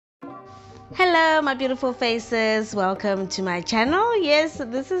Hello my beautiful faces, welcome to my channel. Yes,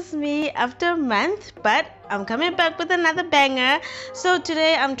 this is me after a month, but I'm coming back with another banger. So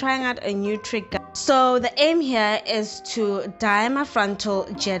today I'm trying out a new trick. So the aim here is to dye my frontal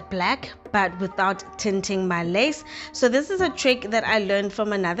jet black but without tinting my lace. So this is a trick that I learned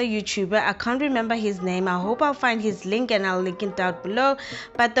from another YouTuber. I can't remember his name. I hope I'll find his link and I'll link it down below.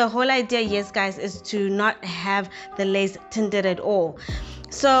 But the whole idea, yes guys, is to not have the lace tinted at all.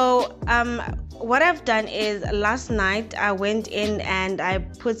 So what I've done is last night I went in and I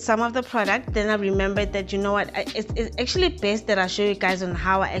put some of the product. Then I remembered that, you know what, it's actually best that I show you guys on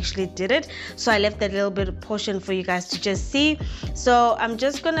how I actually did it. So I left that little bit of portion for you guys to just see. So I'm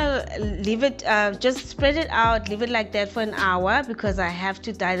just gonna leave it, just spread it out, leave it like that for an hour because I have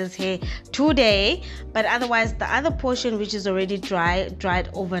to dye this hair today. But otherwise the other portion, which is already dried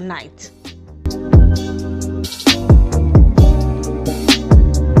overnight.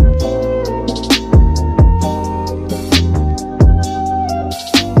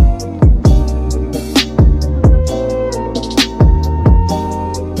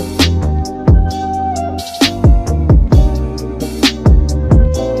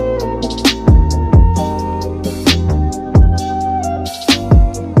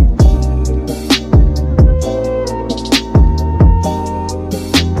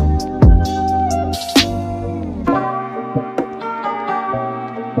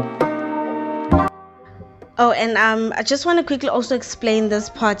 Oh, and I just want to quickly also explain this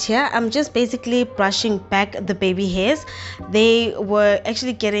part here. I'm just basically brushing back the baby hairs. They were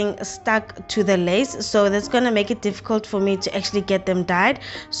actually getting stuck to the lace, so that's going to make it difficult for me to actually get them dyed.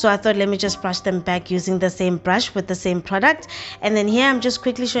 So I thought, let me just brush them back using the same brush with the same product. And then here I'm just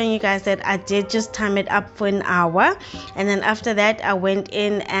quickly showing you guys that I did just time it up for an hour, and then after that I went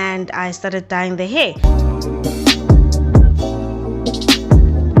in and I started dyeing the hair.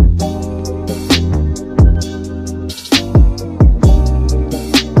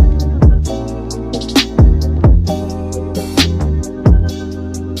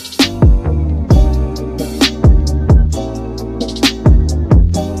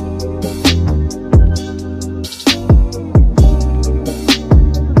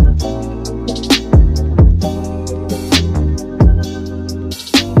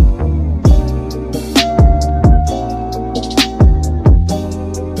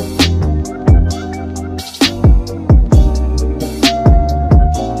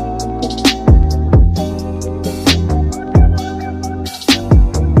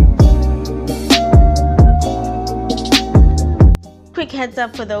 Heads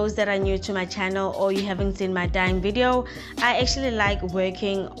up for those that are new to my channel or you haven't seen my dyeing video, I actually like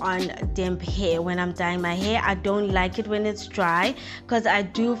working on damp hair when I'm dyeing my hair. I don't like it when it's dry because I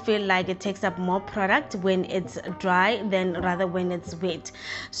do feel like it takes up more product when it's dry than rather when it's wet.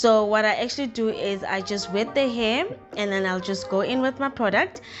 So what I actually do is I just wet the hair and then I'll just go in with my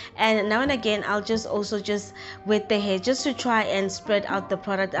product, and now and again I'll just also just wet the hair just to try and spread out the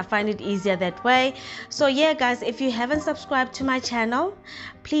product. I find it easier that way. So yeah guys, if you haven't subscribed to my channel,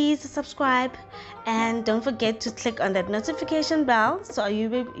 please subscribe and don't forget to click on that notification bell so you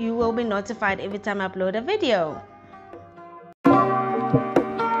will be notified every time I upload a video.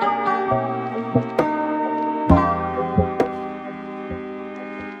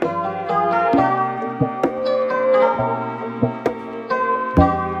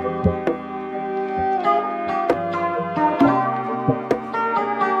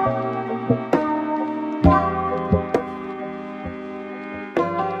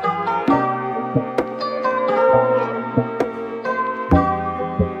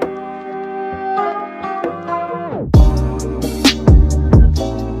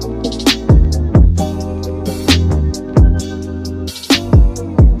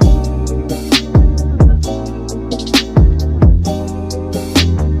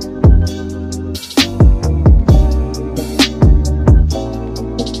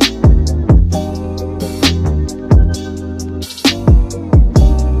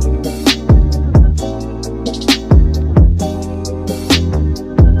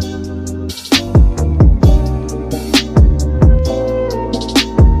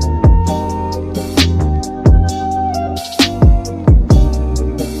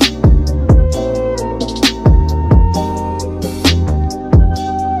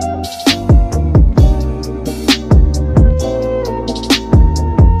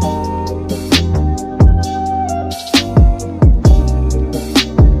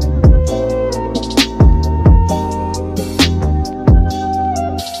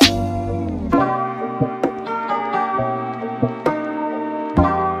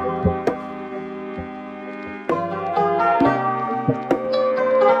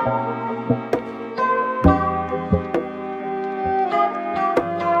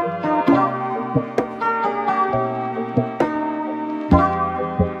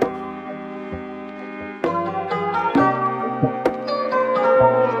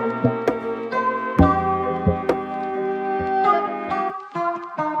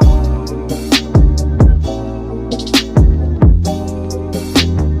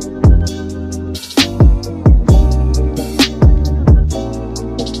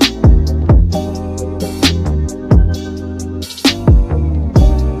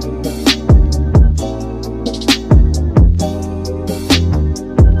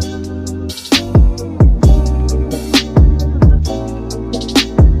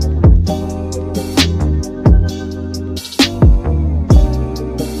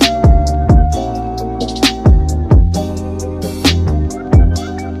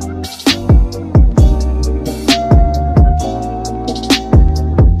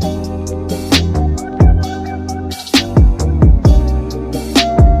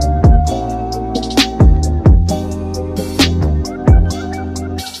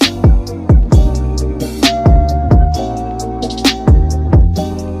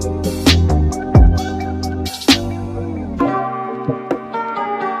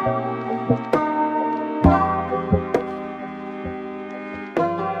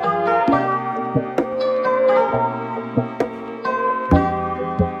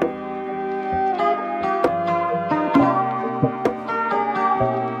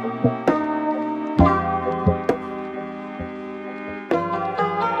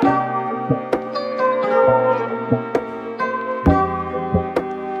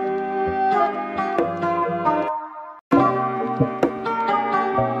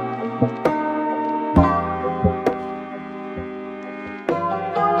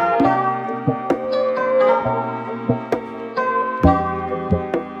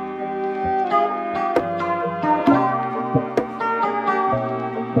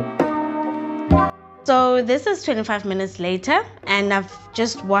 this is 25 minutes later, and I've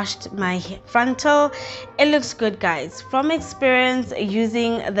just washed my frontal. It looks good, guys. From experience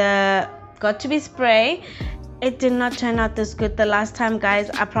using the Got2B spray, it did not turn out this good the last time, guys.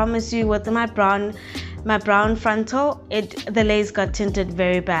 I promise you, with my brown frontal, the lace got tinted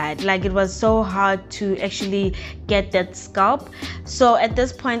very bad. Like, it was so hard to actually get that scalp. So at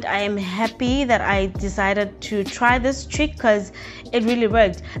this point, I am happy that I decided to try this trick because it really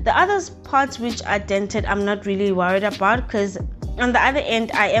worked. The other parts which are dented, I'm not really worried about, because on the other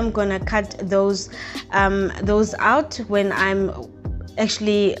end, I am gonna cut those out when I'm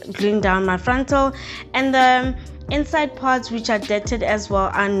actually gluing down my frontal. And the inside parts which are dented as well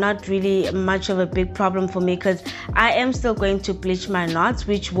are not really much of a big problem for me, because I am still going to bleach my knots,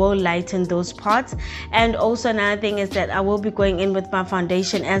 which will lighten those parts. And also another thing is that I will be going in with my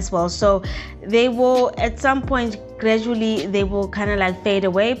foundation as well, so they will at some point gradually they will kind of like fade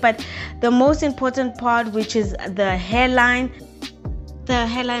away. But the most important part, which is the hairline, the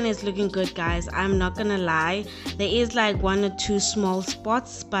hairline is looking good, guys. I'm not gonna lie, there is like 1 or 2 small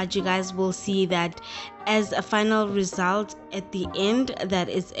spots, but you guys will see that as a final result at the end, that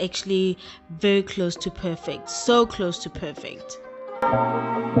is actually very close to perfect, so close to perfect.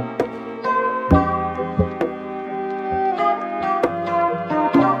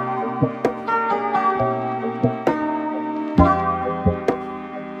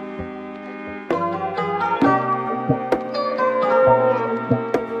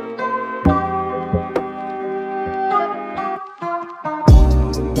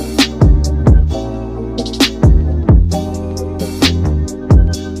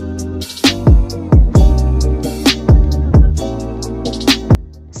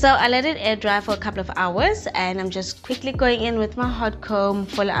 So I let it air dry for a couple of hours, and I'm just quickly going in with my hot comb,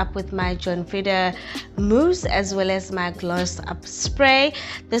 follow up with my Frieda mousse as well as my gloss up spray.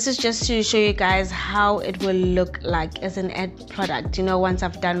 This is just to show you guys how it will look like as an end product, you know, once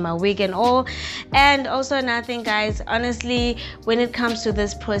I've done my wig and all. And also another thing, guys, honestly, when it comes to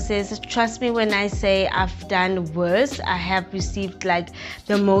this process, trust me when I say I've done worse. I have received like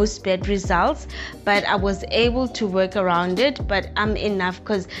the most bad results, but I was able to work around it. But I'm enough,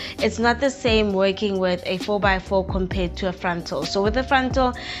 because it's not the same working with a 4x4 compared to a frontal. So with a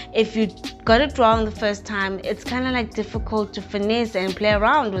frontal, if you got it wrong the first time, it's kind of like difficult to finesse and play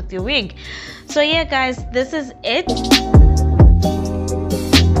around with your wig. So yeah, guys, this is it.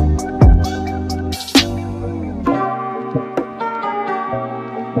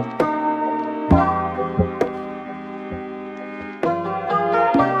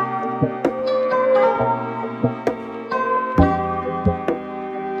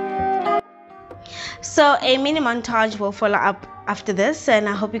 So a mini montage will follow up after this, and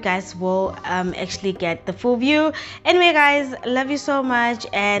I hope you guys will actually get the full view. Anyway, guys, love you so much,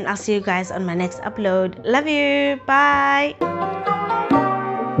 and I'll see you guys on my next upload. Love you. Bye.